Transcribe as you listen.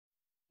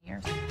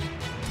Years.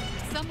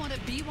 Someone at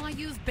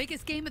BYU's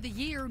biggest game of the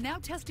year now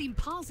testing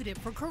positive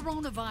for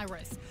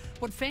coronavirus.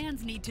 What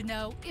fans need to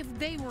know if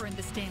they were in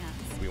the stands.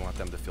 We want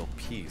them to feel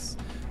peace,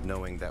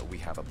 knowing that we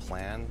have a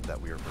plan, that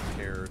we are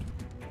prepared.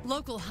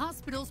 Local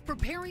hospitals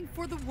preparing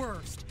for the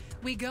worst.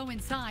 We go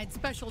inside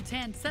special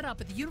tents set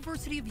up at the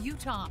University of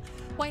Utah,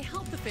 why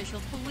health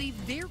officials believe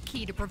they're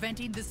key to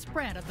preventing the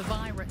spread of the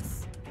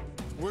virus.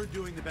 We're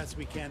doing the best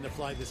we can to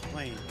fly this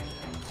plane.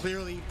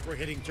 Clearly, we're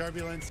hitting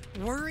turbulence.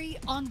 Worry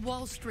on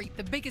Wall Street,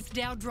 the biggest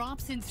Dow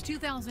drop since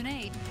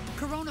 2008.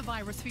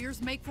 Coronavirus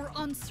fears make for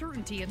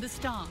uncertainty in the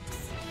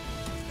stocks.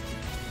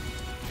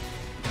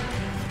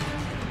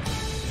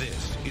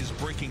 This is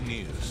breaking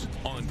news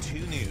on 2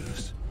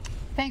 News.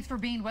 Thanks for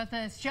being with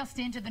us. Just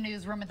into the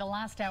newsroom in the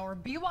last hour,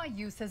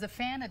 BYU says a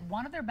fan at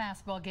one of their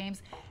basketball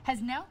games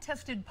has now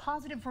tested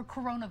positive for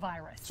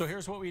coronavirus. So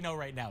here's what we know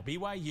right now.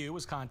 BYU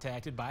was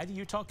contacted by the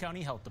Utah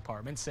County Health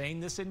Department saying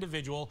this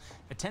individual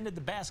attended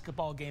the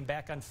basketball game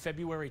back on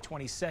February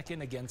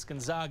 22nd against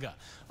Gonzaga.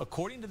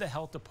 According to the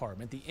health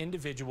department, the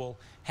individual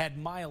had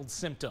mild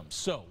symptoms.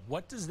 So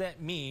what does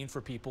that mean for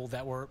people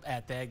that were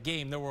at that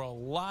game? There were a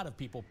lot of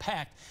people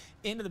packed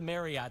into the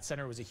Marriott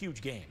Center. It was a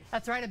huge game.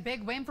 That's right, a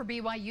big win for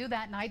BYU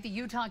that night. The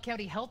Utah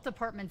County Health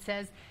Department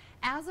says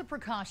as a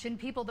precaution,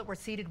 people that were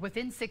seated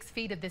within 6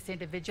 feet of this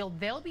individual,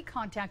 they'll be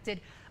contacted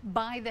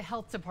by the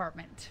health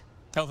department.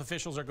 Health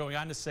officials are going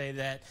on to say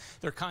that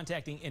they're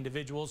contacting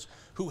individuals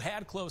who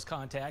had close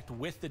contact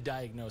with the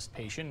diagnosed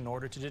patient in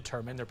order to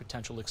determine their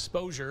potential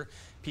exposure.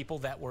 People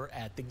that were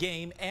at the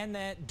game and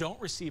that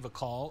don't receive a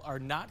call are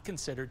not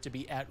considered to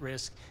be at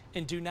risk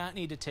and do not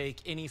need to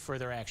take any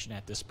further action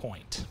at this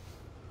point.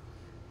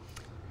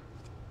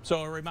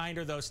 So a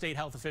reminder, though, state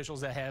health officials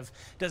that have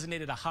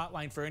designated a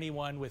hotline for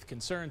anyone with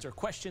concerns or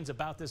questions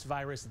about this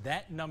virus.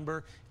 That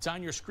number, it's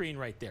on your screen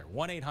right there,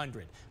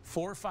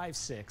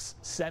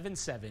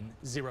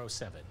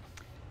 1-800-456-7707.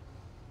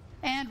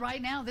 And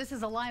right now, this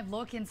is a live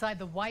look inside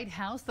the White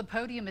House. The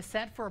podium is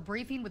set for a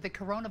briefing with the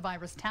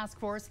coronavirus task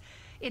force.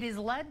 It is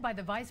led by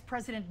the Vice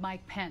President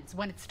Mike Pence.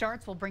 When it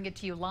starts, we'll bring it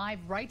to you live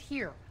right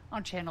here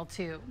on Channel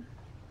 2.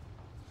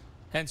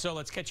 And so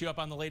let's catch you up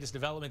on the latest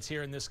developments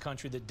here in this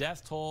country. The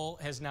death toll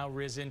has now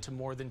risen to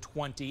more than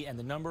 20, and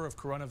the number of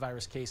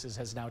coronavirus cases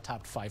has now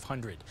topped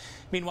 500.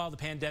 Meanwhile, the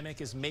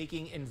pandemic is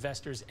making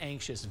investors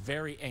anxious,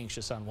 very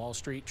anxious on Wall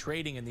Street.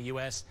 Trading in the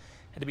U.S.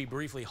 had to be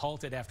briefly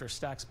halted after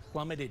stocks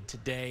plummeted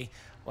today.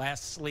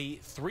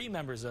 Lastly, 3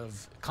 members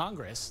of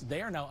Congress,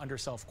 they are now under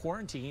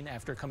self-quarantine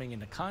after coming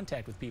into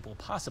contact with people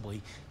possibly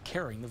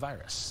carrying the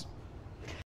virus.